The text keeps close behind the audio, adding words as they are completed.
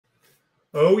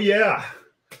Oh, yeah.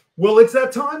 Well, it's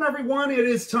that time, everyone. It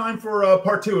is time for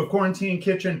part 2 of Quarantine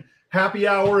Qitchen Happy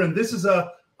Hour. And this is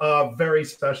a very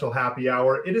special happy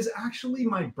hour. It is actually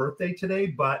my birthday today,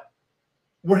 but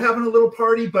we're having a little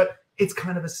party, but it's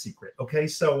kind of a secret, okay?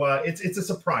 So it's a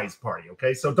surprise party,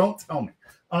 okay? So don't tell me.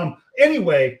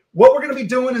 Anyway, what we're going to be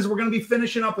doing is we're going to be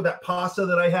finishing up with that pasta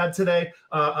that I had today.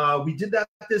 We did that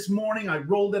this morning. I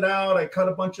rolled it out. I cut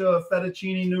a bunch of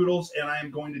fettuccine noodles, and I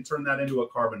am going to turn that into a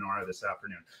carbonara this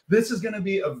afternoon. This is going to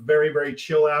be a very, very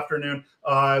chill afternoon.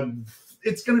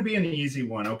 It's going to be an easy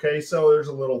one, okay? So there's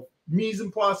a little mise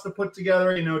en place to put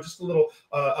together, you know, just a little,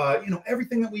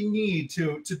 everything that we need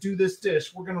to do this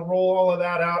dish. We're going to roll all of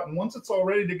that out. And once it's all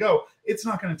ready to go, it's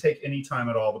not going to take any time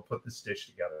at all to put this dish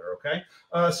together. Okay.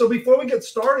 So before we get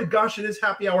started, gosh, it is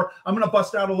happy hour. I'm going to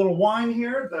bust out a little wine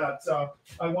here that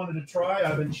I wanted to try.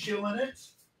 I've been chilling it.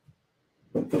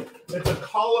 It's a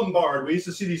Colombard. We used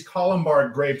to see these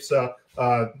Colombard grapes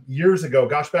years ago.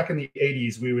 Gosh, back in the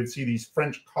 80s, we would see these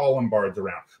French Colombards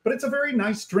around. But it's a very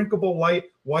nice, drinkable, light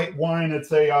white wine.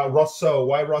 It's a Rousseau,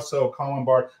 White Rousseau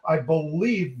Colombard. I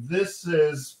believe this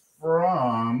is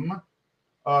from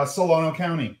Solano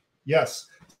County. Yes.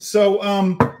 So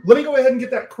let me go ahead and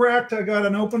get that cracked. I got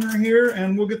an opener here,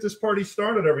 and we'll get this party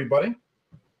started, everybody.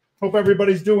 Hope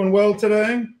everybody's doing well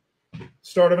today.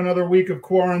 Start of another week of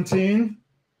quarantine.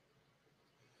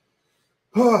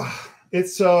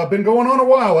 It's been going on a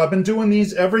while. I've been doing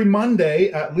these every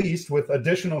Monday, at least, with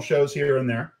additional shows here and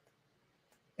there.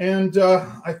 And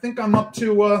I think I'm up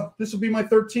to, this will be my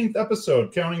 13th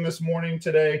episode, counting this morning,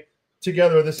 today,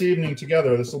 together, this evening,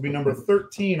 together. This will be number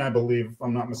 13, I believe, if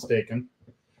I'm not mistaken.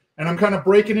 And I'm kind of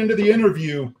breaking into the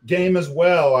interview game as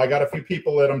well. I got a few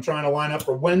people that I'm trying to line up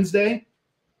for Wednesday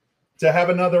to have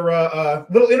another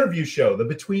little interview show, the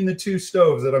Between the Two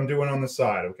Stoves that I'm doing on the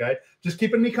side, okay? Just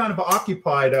keeping me kind of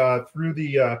occupied through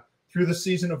the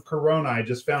season of Corona. I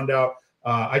just found out,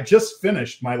 I just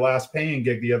finished my last paying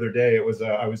gig the other day. It was,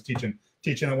 I was teaching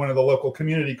at one of the local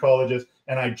community colleges,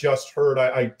 and I just heard,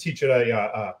 I teach at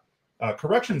a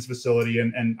corrections facility,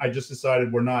 and I just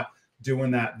decided we're not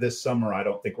doing that this summer. I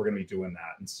don't think we're gonna be doing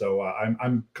that. And so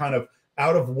I'm kind of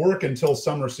out of work until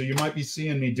summer, so you might be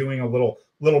seeing me doing a little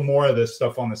more of this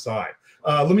stuff on the side.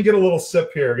 Let me get a little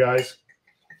sip here, guys.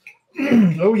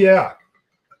 Oh yeah.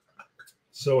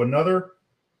 So another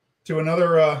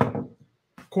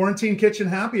Quarantine Qitchen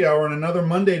Happy Hour and another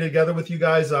Monday together with you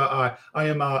guys. I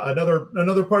am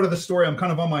another part of the story. I'm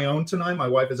kind of on my own tonight. My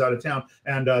wife is out of town,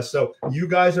 and so you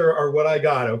guys are what I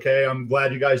got. Okay, I'm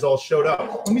glad you guys all showed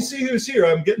up. Let me see who's here.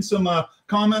 I'm getting some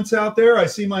comments out there. I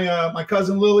see my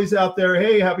cousin Lily's out there.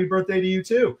 Hey, happy birthday to you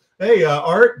too. Hey,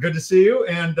 Art, good to see you.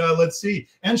 And let's see.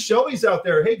 And Shelby's out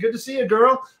there. Hey, good to see you,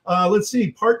 girl. Let's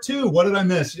see. Part 2. What did I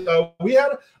miss?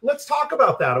 Let's talk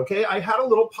about that, okay? I had a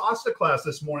little pasta class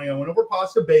this morning. I went over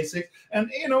pasta basics. And,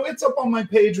 you know, it's up on my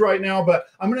page right now. But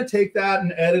I'm going to take that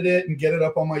and edit it and get it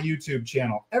up on my YouTube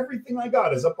channel. Everything I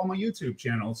got is up on my YouTube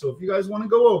channel. So if you guys want to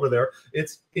go over there,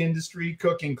 it's Industry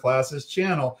Cooking Classes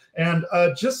channel. And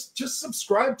just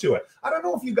subscribe to it. I don't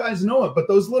know if you guys know it, but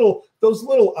those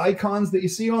little icons that you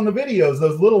see on the videos,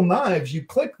 those little knives, you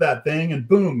click that thing and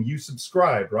boom, you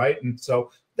subscribe, right? And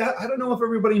so that, I don't know if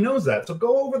everybody knows that. So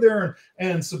go over there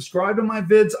and subscribe to my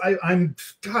vids.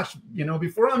 Gosh, you know,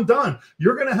 before I'm done,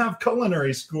 you're going to have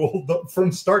culinary school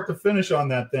from start to finish on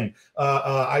that thing.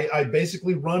 I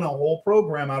basically run a whole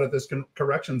program out at this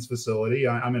corrections facility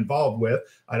I'm involved with.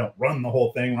 I don't run the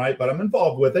whole thing, right? But I'm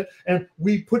involved with it. And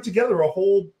we put together a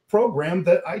whole program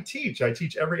that I teach. I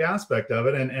teach every aspect of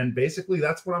it, and basically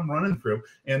that's what I'm running through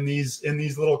in these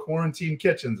little quarantine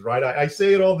kitchens, right? I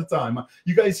say it all the time.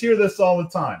 You guys hear this all the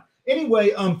time.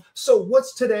 Anyway, so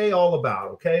what's today all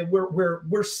about? Okay,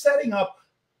 we're setting up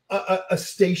a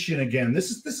station again.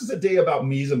 This is a day about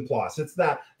mise en place. It's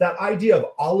that idea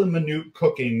of a la minute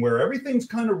cooking, where everything's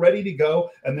kind of ready to go,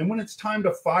 and then when it's time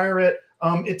to fire it,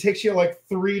 it takes you like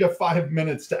 3 to 5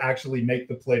 minutes to actually make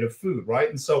the plate of food, right?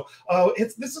 And so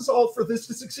this is all for this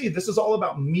to succeed. This is all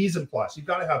about mise en place. You've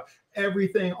got to have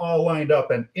everything all lined up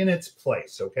and in its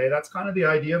place, okay? That's kind of the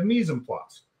idea of mise en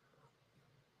place.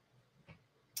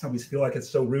 I always feel like it's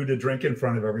so rude to drink in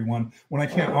front of everyone when I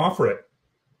can't offer it.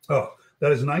 Oh,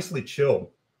 that is nicely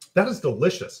chilled. That is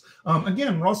delicious.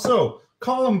 Again, Rousseau,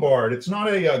 Colombard. It's not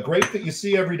a grape that you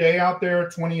see every day out there,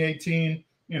 2018,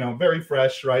 you know, very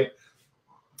fresh, right?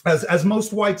 As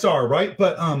most whites are, right?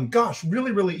 But gosh,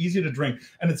 really, really easy to drink.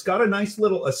 And it's got a nice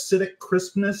little acidic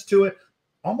crispness to it,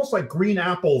 almost like green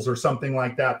apples or something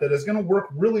like that, that is going to work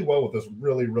really well with this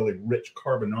really, really rich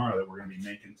carbonara that we're going to be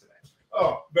making today.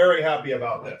 Oh, very happy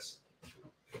about this.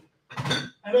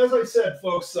 And as I said,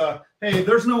 folks, hey,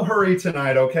 there's no hurry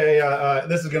tonight, okay?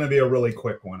 This is going to be a really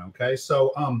quick one, okay?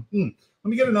 So let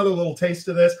me get another little taste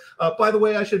of this. By the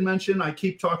way, I should mention, I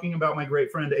keep talking about my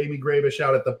great friend Amy Grabish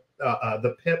out at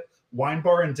the Pip Wine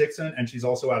Bar in Dixon, and she's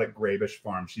also out at Grabish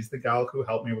Farm. She's the gal who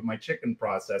helped me with my chicken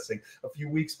processing a few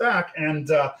weeks back,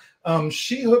 and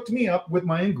she hooked me up with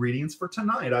my ingredients for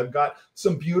tonight. I've got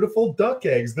some beautiful duck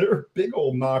eggs. They're big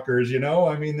old knockers, you know.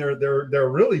 I mean, they're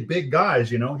really big guys,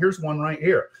 you know. Here's one right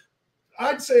here.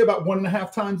 I'd say about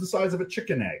 1.5 times the size of a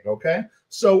chicken egg. Okay,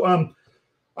 so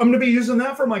I'm going to be using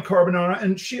that for my carbonara,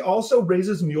 and she also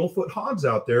raises Mule-Foot hogs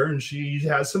out there, and she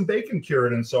has some bacon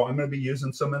cured, and so I'm going to be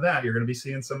using some of that. You're going to be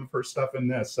seeing some of her stuff in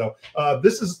this. So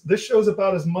this shows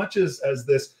about as much as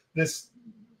this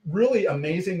really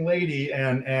amazing lady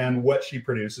and what she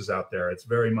produces out there. It's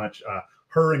very much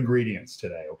her ingredients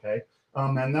today, okay?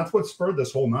 And that's what spurred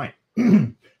this whole night.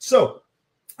 So,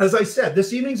 as I said,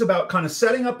 this evening's about kind of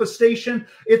setting up a station.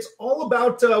 It's all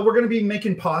about, we're going to be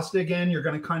making pasta again. You're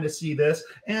going to kind of see this.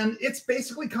 And it's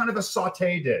basically kind of a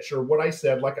saute dish, or what I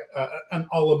said, like an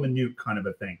a la minute kind of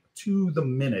a thing, to the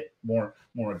minute, more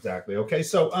exactly. Okay,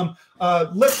 so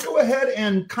let's go ahead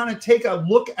and kind of take a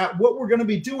look at what we're going to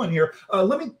be doing here.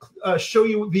 Let me show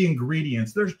you the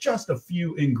ingredients. There's just a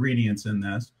few ingredients in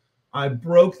this. I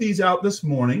broke these out this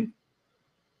morning.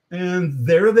 And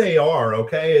there they are,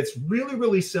 okay? It's really,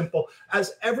 really simple.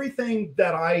 As everything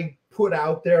that I put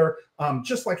out there,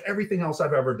 just like everything else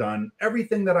I've ever done,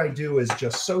 everything that I do is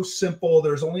just so simple.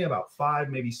 There's only about 5,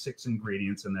 maybe 6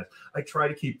 ingredients in this. I try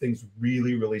to keep things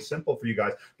really, really simple for you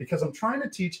guys because I'm trying to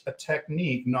teach a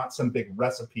technique, not some big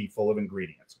recipe full of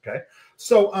ingredients, okay?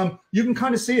 So you can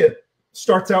kind of see it.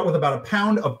 Starts out with about 1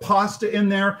 pound of pasta in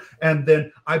there. And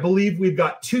then I believe we've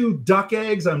got 2 duck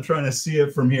eggs. I'm trying to see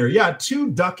it from here. Yeah,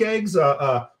 2 duck eggs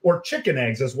or chicken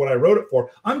eggs is what I wrote it for.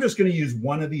 I'm just going to use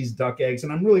 1 of these duck eggs,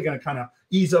 and I'm really going to kind of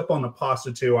ease up on the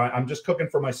pasta too. I'm just cooking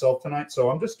for myself tonight, so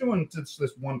I'm just doing this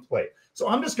 1 plate. So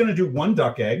I'm just going to do 1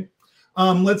 duck egg.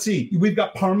 Let's see. We've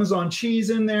got Parmesan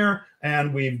cheese in there,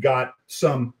 and we've got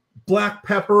some black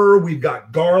pepper. We've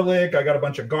got garlic. I got a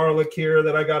bunch of garlic here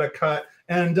that I got to cut.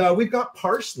 And we've got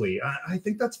parsley. I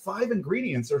think that's 5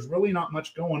 ingredients. There's really not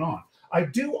much going on. I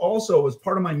do also, as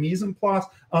part of my mise en place,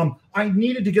 I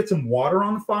needed to get some water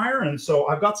on the fire. And so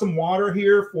I've got some water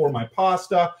here for my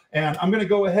pasta. And I'm going to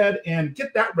go ahead and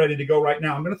get that ready to go right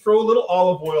now. I'm going to throw a little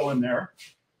olive oil in there.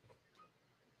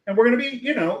 And we're going to be,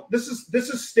 you know, this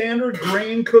is standard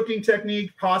grain cooking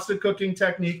technique, pasta cooking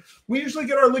technique. We usually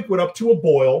get our liquid up to a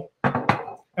boil.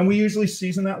 And we usually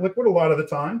season that liquid a lot of the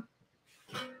time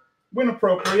when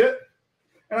appropriate.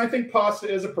 And I think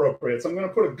pasta is appropriate. So I'm going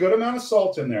to put a good amount of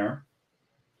salt in there.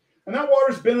 And that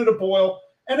water's been at a boil.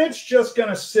 And it's just going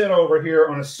to sit over here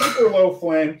on a super low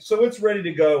flame. So it's ready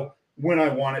to go when I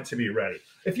want it to be ready.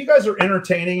 If you guys are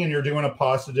entertaining and you're doing a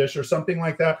pasta dish or something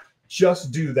like that,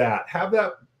 just do that. Have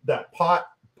that pot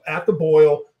at the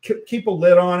boil. Keep a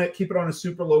lid on it. Keep it on a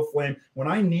super low flame. When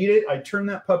I need it, I turn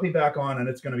that puppy back on and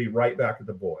it's going to be right back at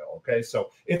the boil. Okay,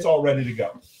 so it's all ready to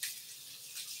go.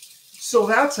 So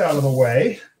that's out of the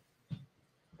way.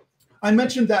 I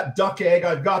mentioned that duck egg.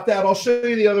 I've got that. I'll show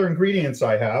you the other ingredients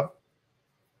I have.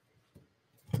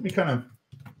 Let me kind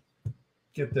of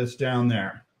get this down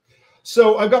there.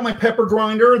 So I've got my pepper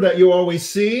grinder that you always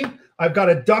see. I've got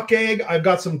a duck egg. I've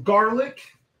got some garlic.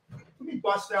 Let me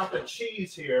bust out the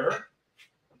cheese here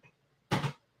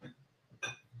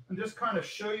and just kind of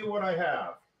show you what I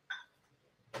have.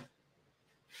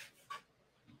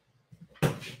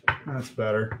 That's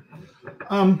better.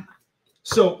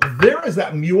 So there is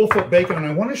that Mule-Foot bacon, and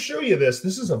I want to show you this.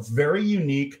 This is a very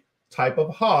unique type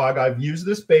of hog. I've used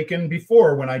this bacon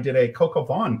before when I did a coq au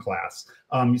vin class.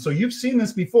 So you've seen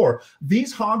this before.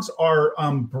 These hogs are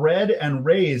bred and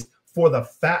raised for the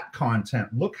fat content.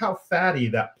 Look how fatty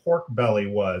that pork belly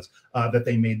was that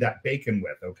they made that bacon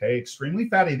with, okay? Extremely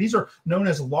fatty. These are known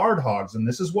as lard hogs, and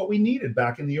this is what we needed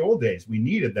back in the old days. We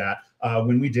needed that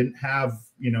when we didn't have,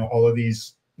 you know, all of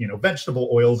these, you know, vegetable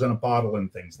oils in a bottle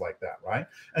and things like that, right?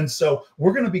 And so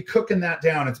we're going to be cooking that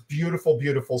down. It's beautiful,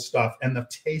 beautiful stuff. And the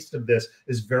taste of this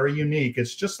is very unique.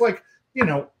 It's just like, you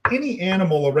know, any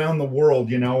animal around the world,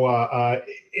 you know,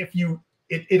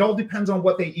 it all depends on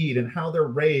what they eat and how they're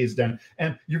raised. And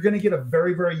you're going to get a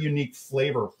very, very unique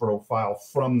flavor profile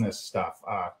from this stuff.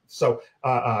 So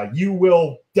you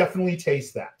will definitely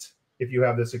taste that if you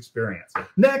have this experience.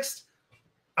 Next,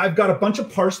 I've got a bunch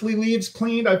of parsley leaves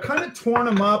cleaned. I've kind of torn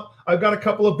them up. I've got a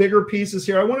couple of bigger pieces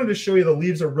here. I wanted to show you the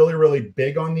leaves are really, really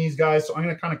big on these guys. So I'm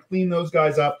going to kind of clean those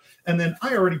guys up. And then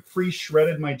I already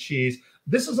pre-shredded my cheese.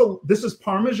 This is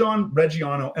Parmesan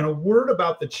Reggiano. And a word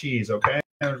about the cheese, okay?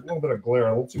 And there's a little bit of glare, a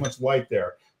little too much light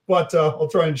there. But I'll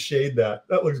try and shade that.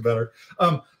 That looks better.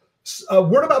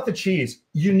 Word about the cheese.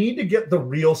 You need to get the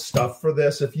real stuff for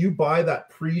this. If you buy that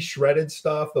pre-shredded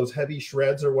stuff, those heavy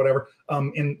shreds or whatever,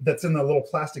 that's in the little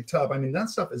plastic tub, I mean, that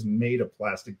stuff is made of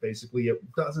plastic, basically. It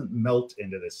doesn't melt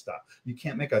into this stuff. You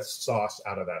can't make a sauce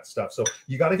out of that stuff. So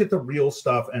you got to get the real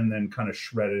stuff and then kind of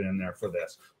shred it in there for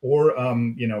this. Or,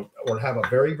 you know, or have a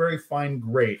very, very fine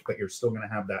grate, but you're still going to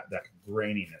have that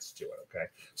graininess to it, okay?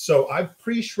 So I've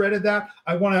pre-shredded that.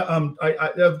 I want to,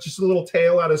 I have just a little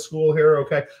tale out of school here,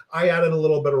 okay? I added a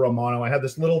little bit of Romano. I had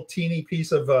this little teeny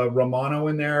piece of Romano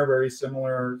in there, very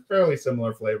similar, fairly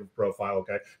similar flavor profile,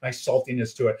 okay? Nice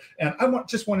saltiness to it. And I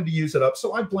just wanted to use it up,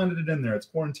 so I blended it in there. It's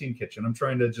Quarantine Qitchen. I'm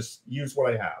trying to just use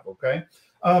what I have, okay?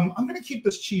 I'm going to keep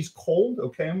this cheese cold,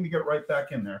 okay? I'm going to get it right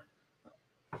back in there.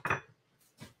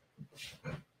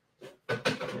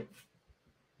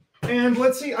 And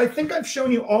let's see, I think I've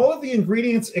shown you all of the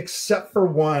ingredients except for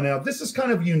one. Now, this is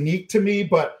kind of unique to me,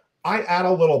 but I add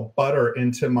a little butter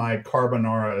into my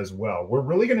carbonara as well. We're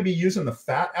really going to be using the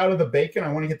fat out of the bacon.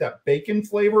 I want to get that bacon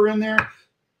flavor in there,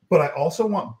 but I also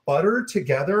want butter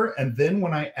together. And then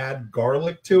when I add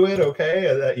garlic to it, okay,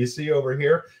 that you see over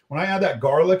here, when I add that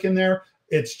garlic in there,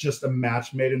 it's just a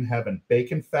match made in heaven.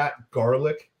 Bacon fat,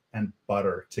 garlic, and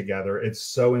butter together. It's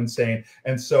so insane.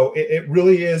 And so it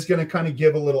really is going to kind of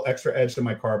give a little extra edge to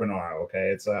my carbonara, okay?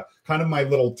 It's kind of my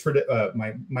little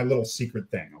my little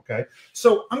secret thing, okay?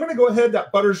 So I'm going to go ahead.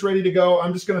 That butter's ready to go.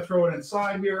 I'm just going to throw it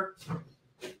inside here.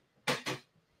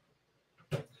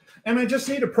 And I just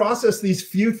need to process these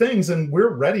few things, and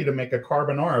we're ready to make a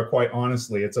carbonara, quite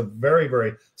honestly. It's a very,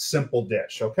 very simple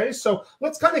dish, okay? So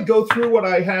let's kind of go through what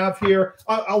I have here.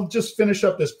 I'll just finish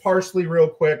up this parsley real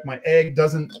quick. My egg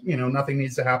doesn't, you know, nothing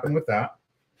needs to happen with that.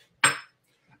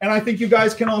 And I think you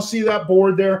guys can all see that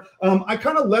board there. I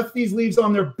kind of left these leaves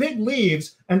on. They're big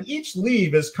leaves, and each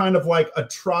leaf is kind of like a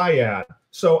triad.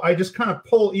 So I just kind of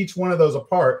pull each one of those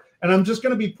apart, and I'm just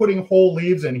going to be putting whole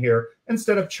leaves in here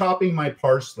instead of chopping my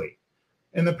parsley.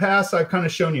 In the past, I've kind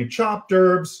of shown you chopped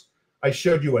herbs. I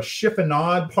showed you a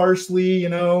chiffonade parsley, you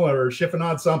know, or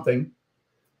chiffonade something,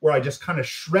 where I just kind of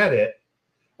shred it.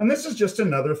 And this is just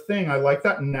another thing. I like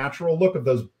that natural look of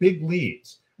those big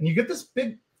leaves. And you get this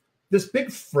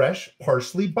big fresh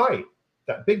parsley bite,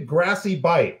 that big grassy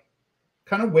bite,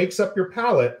 kind of wakes up your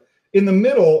palate in the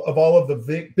middle of all of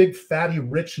the big fatty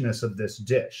richness of this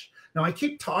dish. Now, I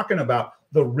keep talking about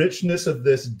the richness of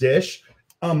this dish.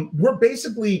 We're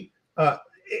basically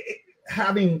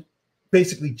having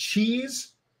basically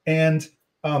cheese and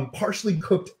partially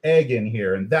cooked egg in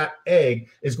here. And that egg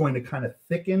is going to kind of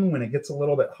thicken when it gets a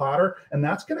little bit hotter. And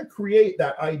that's going to create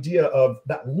that idea of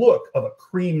that look of a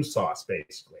cream sauce,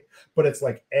 basically. But it's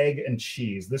like egg and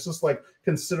cheese. This is like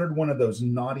considered one of those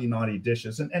naughty, naughty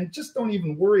dishes. And just don't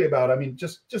even worry about it. I mean,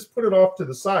 just put it off to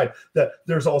the side that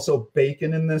there's also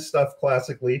bacon in this stuff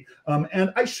classically.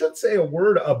 And I should say a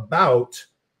word about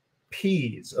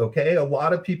peas, okay? A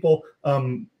lot of people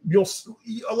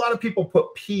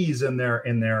put peas in their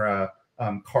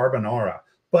carbonara,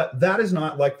 but that is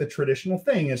not like the traditional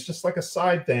thing. It's just like a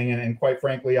side thing. And quite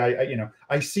frankly,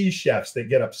 I see chefs that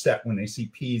get upset when they see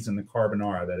peas in the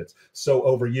carbonara, that it's so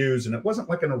overused and it wasn't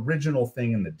like an original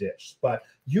thing in the dish. But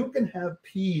you can have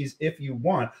peas if you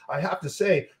want. I have to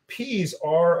say, peas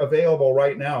are available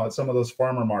right now at some of those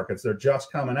farmer markets. They're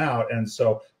just coming out. And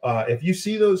so if you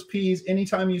see those peas,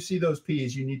 anytime you see those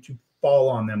peas, you need to fall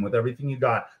on them with everything you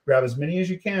got. Grab as many as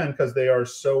you can because they are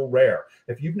so rare.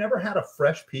 If you've never had a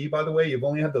fresh pea, by the way, you've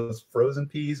only had those frozen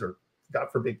peas or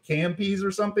God forbid canned peas or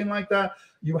something like that,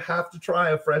 you have to try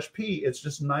a fresh pea. It's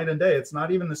just night and day. It's not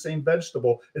even the same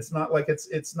vegetable. It's not like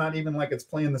it's not even like it's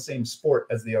playing the same sport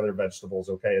as the other vegetables,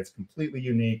 okay? It's completely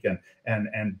unique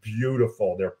and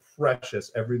beautiful. They're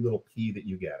precious, every little pea that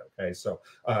you get, okay? So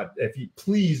if you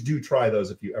please do try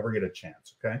those if you ever get a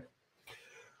chance, okay?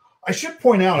 I should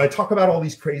point out, I talk about all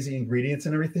these crazy ingredients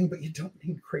and everything, but you don't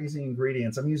need crazy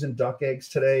ingredients. I'm using duck eggs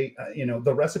today. You know,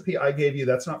 the recipe I gave you,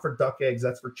 that's not for duck eggs,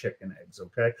 that's for chicken eggs,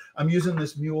 okay? I'm using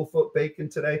this Mule-Foot bacon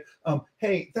today.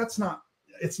 Hey, it's not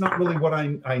really what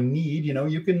I need. You know,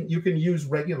 you can use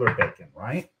regular bacon,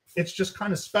 right? It's just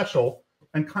kind of special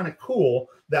and kind of cool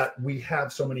that we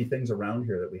have so many things around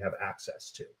here that we have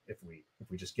access to if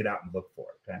we just get out and look for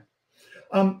it, okay?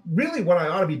 Really what I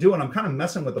ought to be doing, I'm kind of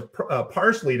messing with the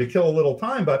parsley to kill a little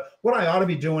time, but what I ought to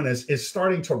be doing is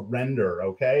starting to render,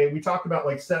 okay? We talked about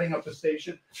like setting up the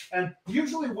station, and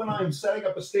usually when I'm setting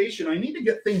up a station, I need to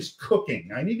get things cooking.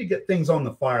 I need to get things on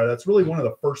the fire. That's really one of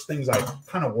the first things I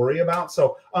kind of worry about.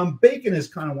 So bacon is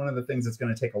kind of one of the things that's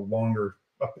going to take a longer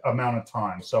amount of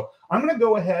time. So I'm going to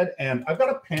go ahead and I've got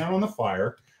a pan on the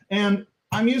fire, and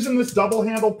I'm using this double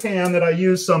handle pan that I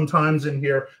use sometimes in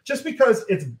here just because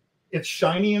it's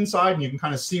shiny inside and you can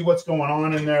kind of see what's going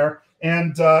on in there.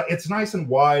 And it's nice and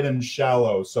wide and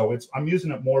shallow. So I'm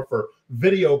using it more for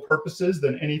video purposes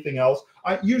than anything else.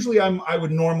 I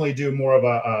would normally do more of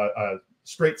a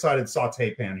straight-sided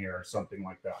saute pan here or something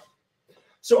like that.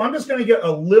 So I'm just going to get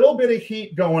a little bit of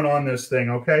heat going on this thing,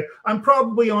 okay? I'm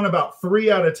probably on about 3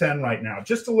 out of 10 right now,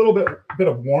 just a little bit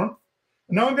of warmth.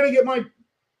 Now I'm going to get my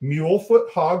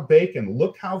Mule-Foot hog bacon.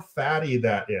 Look how fatty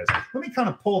that is. Let me kind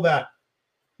of pull that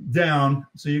down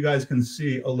so you guys can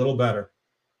see a little better.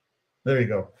 There you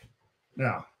go.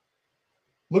 Now,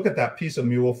 look at that piece of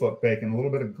Mule-Foot bacon. A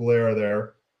little bit of glare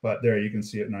there, but there, you can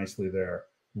see it nicely there.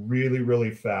 Really,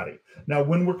 really fatty. Now,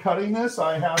 when we're cutting this,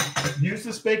 I have used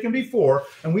this bacon before,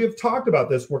 and we have talked about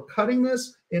this. We're cutting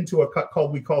this into a cut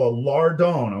we call a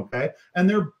lardon, okay? And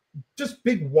they're just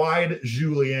big, wide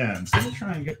juliennes. Let me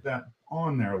try and get that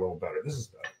on there a little better. This is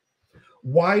better.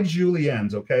 Wide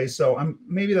juliennes, okay? So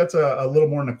maybe that's a little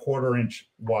more than 1/4 inch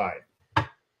wide.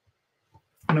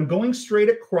 And I'm going straight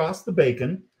across the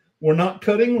bacon. We're not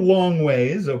cutting long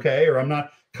ways, okay? Or I'm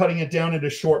not cutting it down into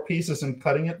short pieces and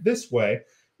cutting it this way.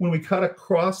 When we cut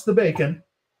across the bacon,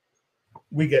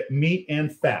 we get meat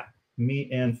and fat.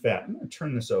 Meat and fat. I'm going to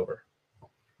turn this over.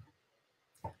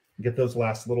 Get those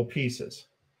last little pieces.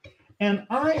 And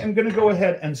I am going to go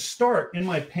ahead and start in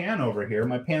my pan over here.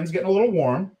 My pan's getting a little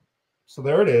warm. So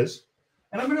there it is.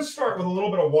 And I'm going to start with a little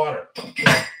bit of water.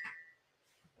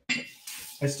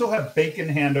 I still have bacon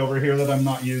hand over here that I'm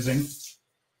not using.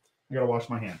 I got to wash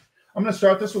my hand. I'm going to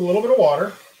start this with a little bit of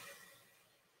water.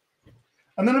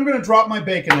 And then I'm going to drop my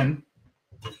bacon in.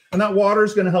 And that water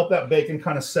is going to help that bacon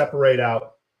kind of separate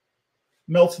out.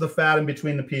 Melts the fat in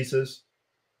between the pieces.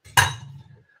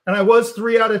 And I was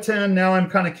 3 out of 10. Now I'm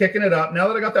kind of kicking it up. Now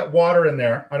that I got that water in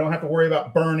there, I don't have to worry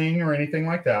about burning or anything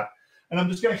like that. And I'm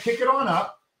just going to kick it on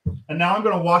up. And now I'm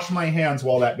going to wash my hands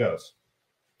while that goes.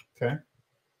 Okay.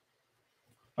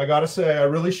 I got to say, I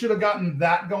really should have gotten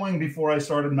that going before I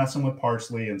started messing with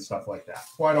parsley and stuff like that.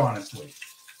 Quite honestly.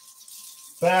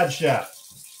 Bad chef.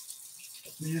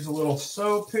 Use a little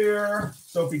soap here.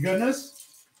 Soapy goodness.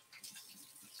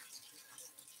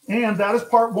 And that is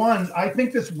part one. I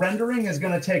think this rendering is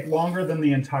going to take longer than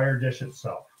the entire dish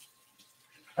itself.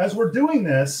 As we're doing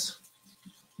this,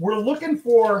 we're looking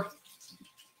for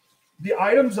the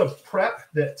items of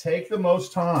prep that take the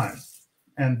most time.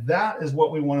 And that is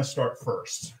what we want to start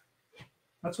first.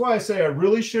 That's why I say I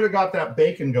really should have got that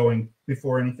bacon going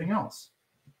before anything else.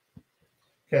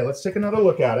 Okay, let's take another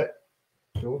look at it.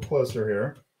 Get a little closer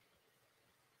here.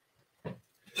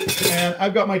 And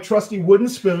I've got my trusty wooden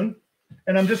spoon.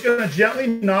 And I'm just going to gently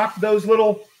knock those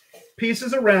little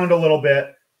pieces around a little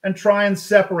bit and try and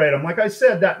separate them. Like I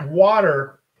said, that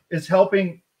water is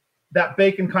helping that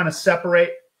bacon kind of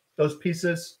separate those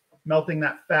pieces, melting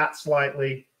that fat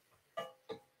slightly.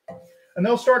 And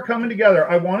they'll start coming together.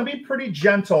 I want to be pretty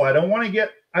gentle. I don't want to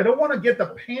get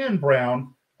the pan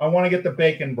brown. I want to get the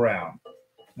bacon brown.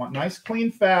 I want nice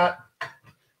clean fat.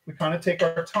 We kind of take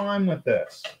our time with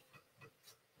this.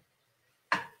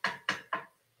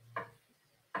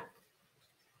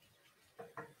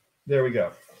 There we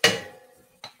go.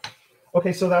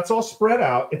 Okay, so that's all spread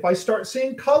out. If I start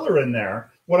seeing color in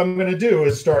there, what I'm going to do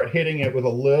is start hitting it with a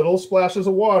little splashes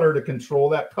of water to control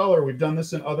that color. We've done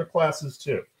this in other classes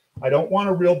too. I don't want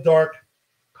a real dark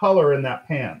color in that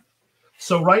pan.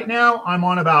 So right now I'm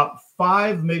on about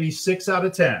 5, maybe 6 out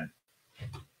of 10.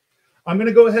 I'm going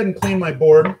to go ahead and clean my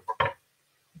board.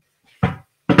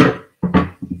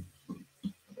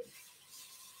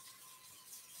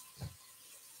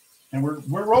 And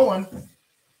we're rolling.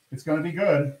 It's going to be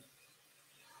good.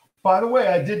 By the way,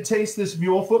 I did taste this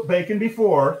Mule-Foot bacon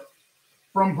before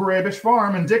from Grabish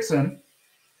Farm in Dixon.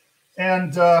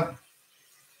 And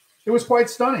it was quite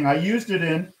stunning. I used it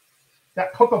in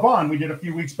that cook-a-thon we did a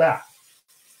few weeks back.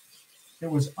 It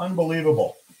was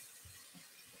unbelievable.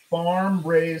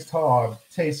 Farm-raised hog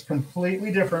tastes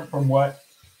completely different from what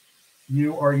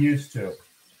you are used to.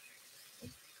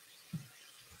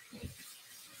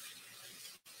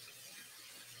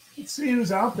 Let's see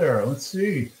who's out there. Let's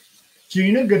see.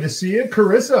 Gina, good to see you.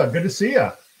 Carissa, good to see you.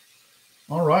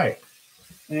 All right.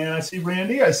 And I see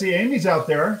Randy. I see Amy's out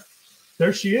there.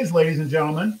 There she is, ladies and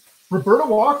gentlemen. Roberta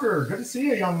Walker, good to see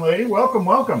you, young lady. Welcome,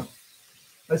 welcome.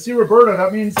 I see Roberta.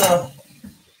 That means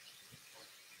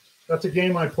that's a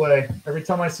game I play. Every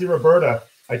time I see Roberta,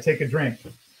 I take a drink.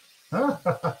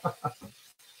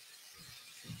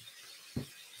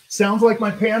 Sounds like my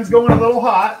pan's going a little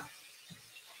hot.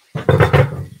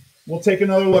 We'll take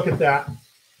another look at that.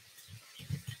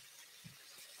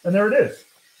 And there it is.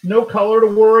 No color to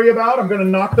worry about. I'm going to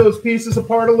knock those pieces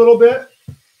apart a little bit.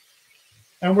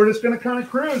 And we're just going to kind of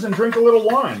cruise and drink a little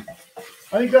wine.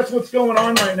 I think that's what's going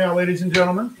on right now, ladies and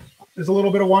gentlemen. There's a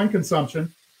little bit of wine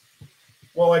consumption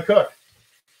while I cook.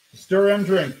 Stir and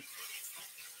drink.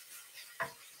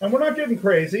 And we're not getting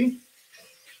crazy,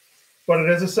 but it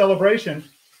is a celebration.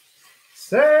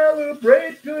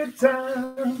 Celebrate good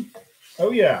time.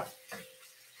 Oh, yeah.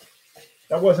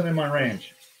 That wasn't in my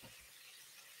range.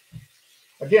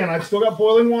 Again, I've still got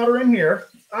boiling water in here.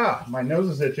 Ah, my nose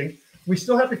is itching. We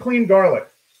still have to clean garlic.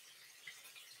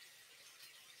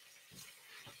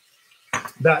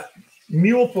 That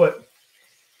Mule-Foot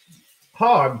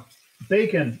hog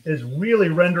bacon is really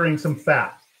rendering some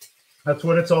fat. That's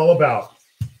what it's all about.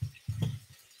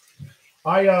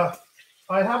 I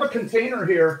have a container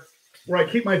here where I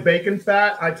keep my bacon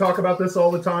fat. I talk about this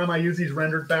all the time. I use these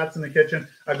rendered fats in the kitchen.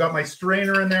 I've got my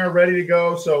strainer in there ready to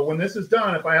go. So when this is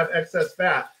done, if I have excess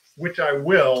fat, which I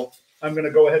will, I'm going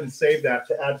to go ahead and save that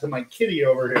to add to my kitty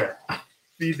over here.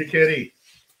 Feed the kitty.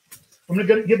 I'm going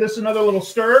to give this another little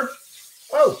stir.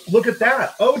 Oh, look at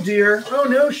that. Oh, dear. Oh,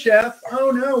 no, chef.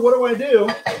 Oh, no. What do I do?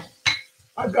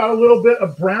 I've got a little bit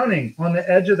of browning on the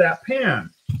edge of that pan.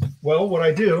 Well, what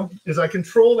I do is I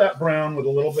control that brown with a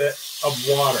little bit of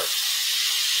water.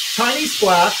 Tiny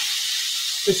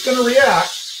splash. It's going to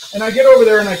react. And I get over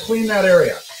there and I clean that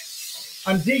area.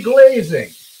 I'm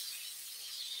deglazing.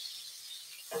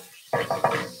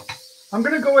 I'm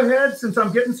going to go ahead, since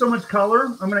I'm getting so much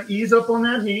color, I'm going to ease up on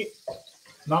that heat.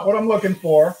 Not what I'm looking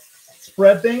for.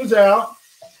 Spread things out.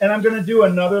 And I'm going to do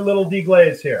another little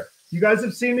deglaze here. You guys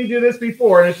have seen me do this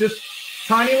before, and it's just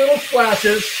tiny little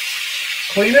splashes.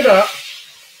 Clean it up.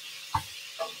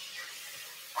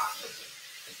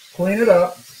 Clean it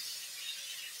up.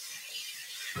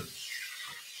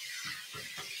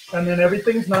 And then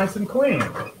everything's nice and clean.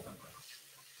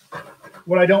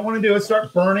 What I don't want to do is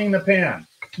start burning the pan.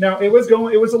 Now, it was a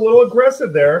little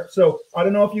aggressive there, so I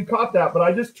don't know if you caught that, but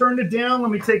I just turned it down.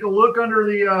 Let me take a look under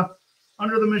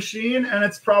the machine, and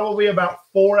it's probably about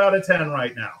 4 out of 10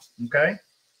 right now, okay?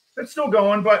 It's still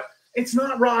going, but it's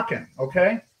not rocking,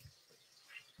 okay?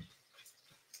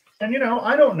 And, you know,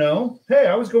 I don't know. Hey,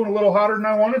 I was going a little hotter than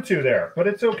I wanted to there, but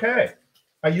it's okay.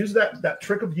 I use that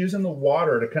trick of using the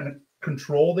water to kind of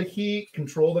control the heat,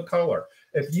 control the color.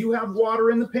 If you have water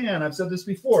in the pan, I've said this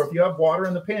before, if you have water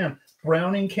in the pan,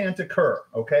 browning can't occur,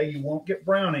 okay? You won't get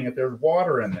browning if there's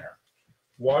water in there.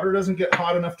 Water doesn't get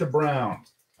hot enough to brown.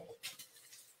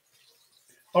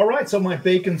 All right, so my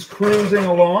bacon's cruising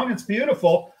along. It's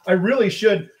beautiful. I really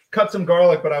should cut some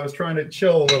garlic, but I was trying to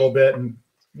chill a little bit and,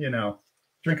 you know,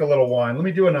 drink a little wine. Let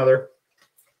me do another.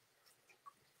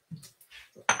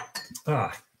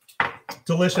 Ah,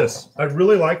 delicious. I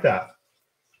really like that.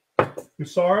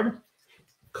 Hussard,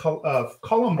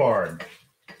 Colombard.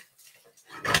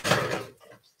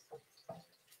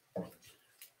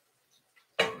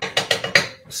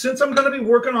 Since I'm going to be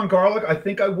working on garlic, I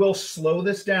think I will slow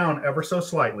this down ever so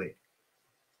slightly.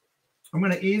 I'm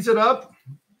going to ease it up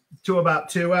to about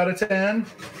 2 out of 10,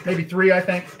 maybe 3, I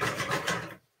think.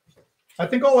 I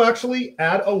think I'll actually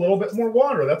add a little bit more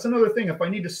water. That's another thing. If I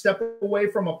need to step away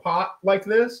from a pot like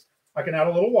this, I can add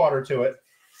a little water to it.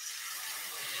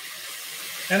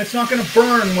 And it's not going to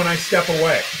burn when I step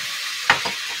away.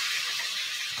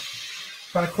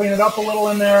 Kind of clean it up a little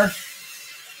in there.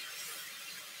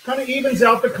 Kind of evens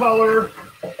out the color.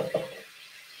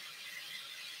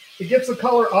 It gets the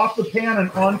color off the pan and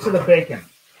onto the bacon.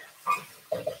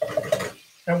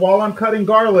 And while I'm cutting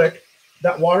garlic,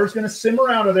 that water's going to simmer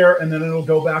out of there, and then it'll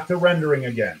go back to rendering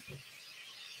again.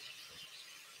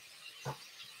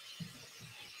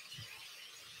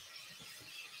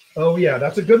 Oh, yeah,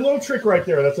 that's a good little trick right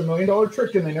there. That's $1 million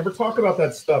trick, and they never talk about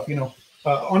that stuff, you know,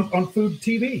 on food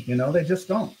TV. You know, they just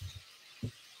don't.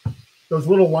 Those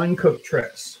little line cook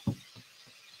tricks.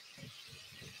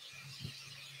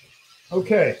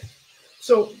 Okay,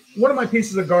 so one of my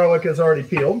pieces of garlic is already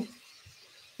peeled,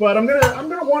 but I'm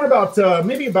gonna want about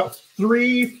maybe about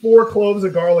 3-4 cloves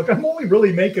of garlic. I'm only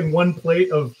really making 1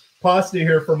 plate of pasta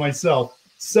here for myself,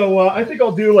 so I think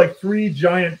I'll do like 3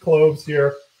 giant cloves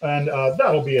here, and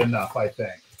that'll be enough, I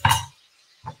think.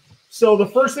 So the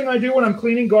first thing I do when I'm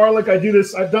cleaning garlic, I do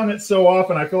this. I've done it so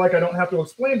often, I feel like I don't have to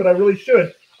explain, but I really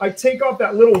should. I take off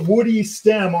that little woody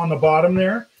stem on the bottom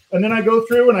there, and then I go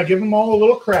through and I give them all a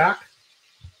little crack,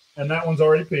 and that one's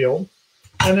already peeled.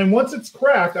 And then once it's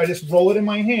cracked, I just roll it in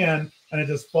my hand, and it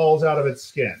just falls out of its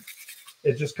skin.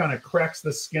 It just kind of cracks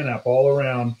the skin up all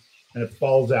around, and it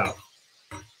falls out.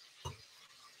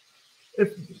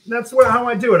 That's how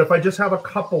I do it, if I just have a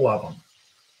couple of them.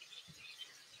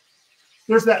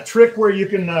 There's that trick where you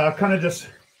can kind of just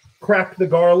crack the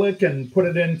garlic and put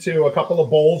it into a couple of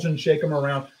bowls and shake them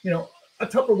around. You know, a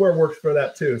Tupperware works for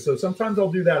that too. So sometimes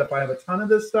I'll do that. If I have a ton of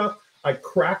this stuff, I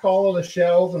crack all of the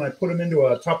shells and I put them into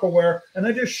a Tupperware and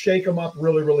I just shake them up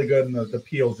really, really good, and the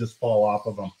peels just fall off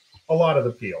of them. A lot of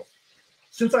the peels.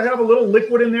 Since I have a little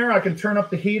liquid in there, I can turn up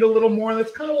the heat a little more.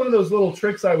 That's kind of one of those little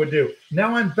tricks I would do.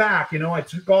 Now I'm back, you know, I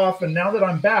took off, and now that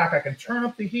I'm back, I can turn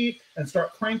up the heat and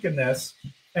start cranking this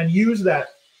and use that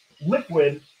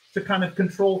liquid to kind of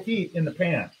control heat in the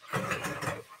pan.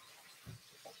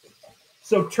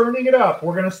 So turning it up,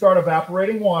 we're going to start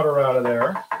evaporating water out of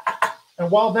there. And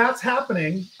while that's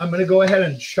happening, I'm going to go ahead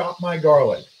and chop my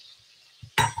garlic.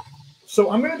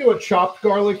 So I'm going to do a chopped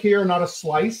garlic here, not a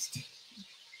sliced.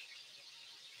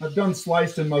 I've done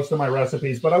sliced in most of my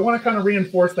recipes, but I want to kind of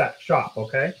reinforce that chop,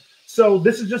 okay? So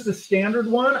this is just a standard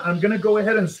one. I'm going to go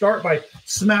ahead and start by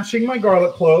smashing my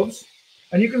garlic cloves.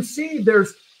 And you can see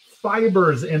there's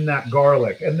fibers in that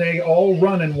garlic, and they all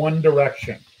run in one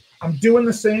direction. I'm doing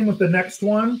the same with the next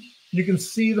one. You can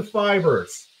see the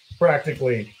fibers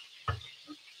practically.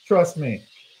 Trust me.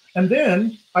 And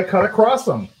then I cut across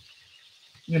them.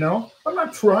 You know, I'm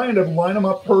not trying to line them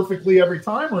up perfectly every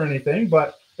time or anything,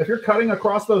 but if you're cutting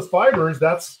across those fibers,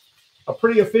 that's a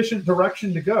pretty efficient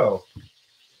direction to go.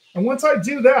 And once I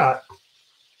do that,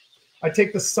 I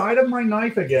take the side of my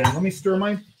knife again. Let me stir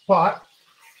my pot.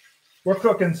 We're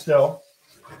cooking still.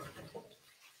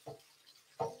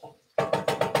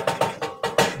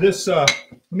 This, let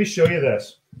me show you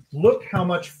this. Look how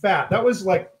much fat. That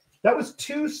was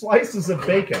 2 slices of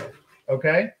bacon,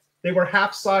 okay? They were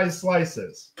half-size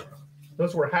slices.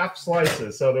 Those were half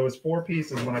slices, so there was 4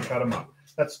 pieces when I cut them up.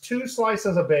 That's 2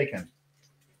 slices of bacon.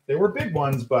 They were big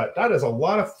ones, but that is a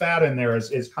lot of fat in there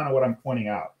is kind of what I'm pointing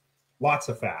out. Lots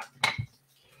of fat.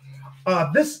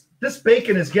 This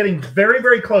bacon is getting very,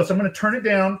 very close. I'm going to turn it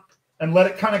down and let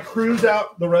it kind of cruise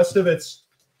out the rest of its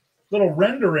little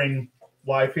rendering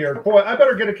life here. Boy, I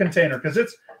better get a container because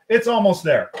it's almost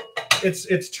there.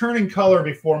 It's turning color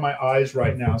before my eyes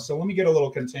right now. So let me get a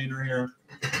little container here.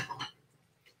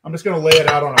 I'm just going to lay it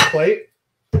out on a plate.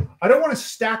 I don't want to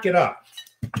stack it up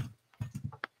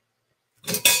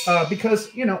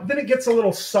because, you know, then it gets a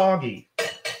little soggy.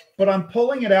 But I'm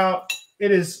pulling it out.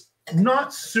 It is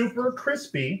not super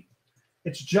crispy.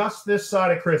 It's just this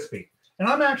side of crispy. And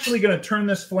I'm actually going to turn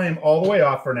this flame all the way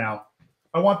off for now.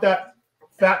 I want that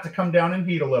fat to come down and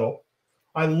heat a little.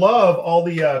 I love all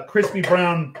the crispy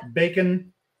brown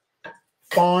bacon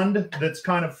fond that's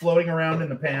kind of floating around in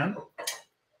the pan.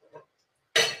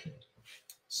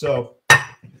 So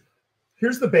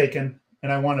here's the bacon,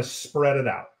 and I want to spread it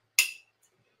out.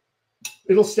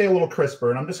 It'll stay a little crisper,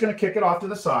 and I'm just going to kick it off to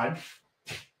the side.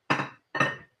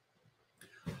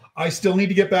 I still need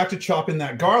to get back to chopping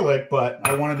that garlic, but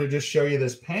I wanted to just show you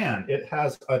this pan. It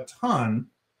has a ton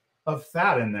of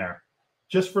fat in there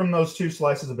just from those 2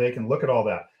 slices of bacon. Look at all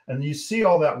that. And you see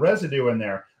all that residue in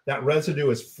there. That residue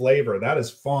is flavor. That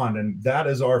is fond, and that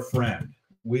is our friend.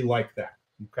 We like that.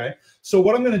 Okay, so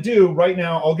what I'm going to do right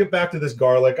now, I'll get back to this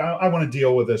garlic. I want to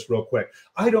deal with this real quick.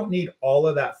 I don't need all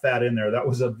of that fat in there. That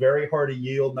was a very hearty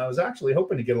yield, and I was actually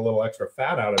hoping to get a little extra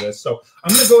fat out of this. So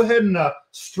I'm going to go ahead and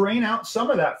strain out some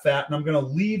of that fat, and I'm going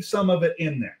to leave some of it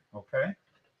in there. Okay,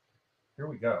 here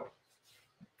we go.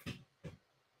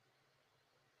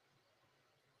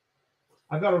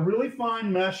 I've got a really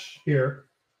fine mesh here,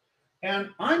 and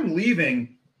I'm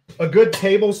leaving a good 1.5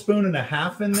 tablespoons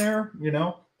in there, you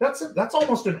know. That's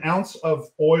almost an ounce of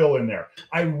oil in there.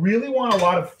 I really want a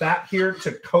lot of fat here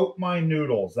to coat my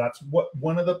noodles. That's what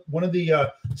one of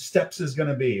the steps is going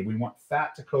to be. We want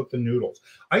fat to coat the noodles.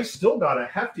 I still got a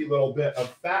hefty little bit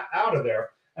of fat out of there,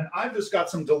 and I've just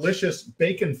got some delicious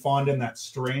bacon fond in that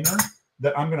strainer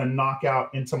that I'm going to knock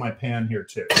out into my pan here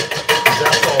too.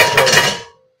 That's all good.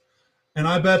 And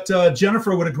I bet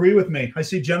Jennifer would agree with me. I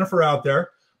see Jennifer out there.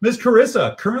 Ms.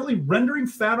 Carissa, currently rendering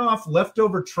fat off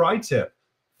leftover tri-tip.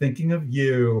 Thinking of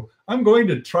you. I'm going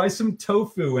to try some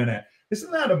tofu in it.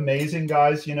 Isn't that amazing,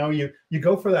 guys? You know, you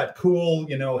go for that cool,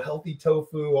 you know, healthy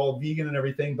tofu, all vegan and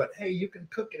everything, but hey, you can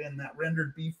cook it in that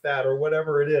rendered beef fat or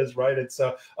whatever it is, right? It's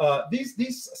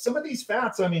some of these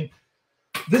fats, I mean,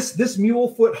 this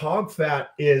Mule-Foot hog fat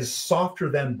is softer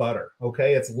than butter,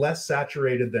 okay? It's less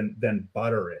saturated than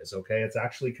butter is, okay? It's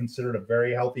actually considered a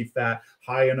very healthy fat,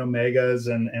 high in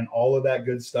omegas and all of that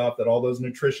good stuff that all those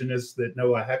nutritionists that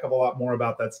know a heck of a lot more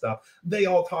about that stuff, they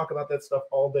all talk about that stuff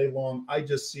all day long. I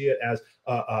just see it as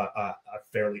a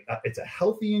fairly, it's a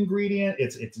healthy ingredient.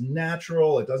 It's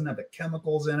natural. It doesn't have the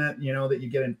chemicals in it, you know, that you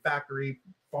get in factory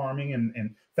farming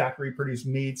and factory produced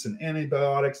meats and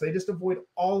antibiotics. They just avoid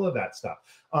all of that stuff.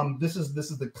 This is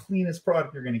the cleanest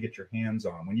product you're going to get your hands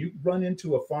on. When you run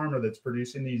into a farmer that's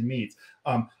producing these meats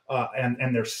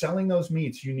and they're selling those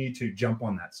meats, you need to jump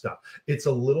on that stuff. It's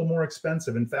a little more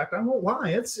expensive. In fact, I won't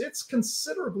lie, it's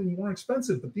considerably more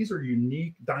expensive, but these are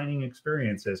unique dining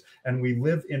experiences. And we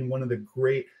live in one of the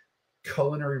great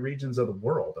culinary regions of the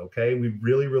world. Okay, we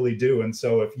really, really do. And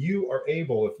so if you are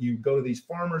able, if you go to these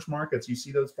farmers markets, you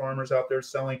see those farmers out there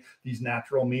selling these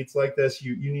natural meats like this,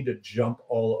 you need to jump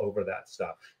all over that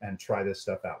stuff and try this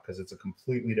stuff out, because it's a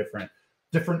completely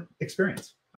different experience.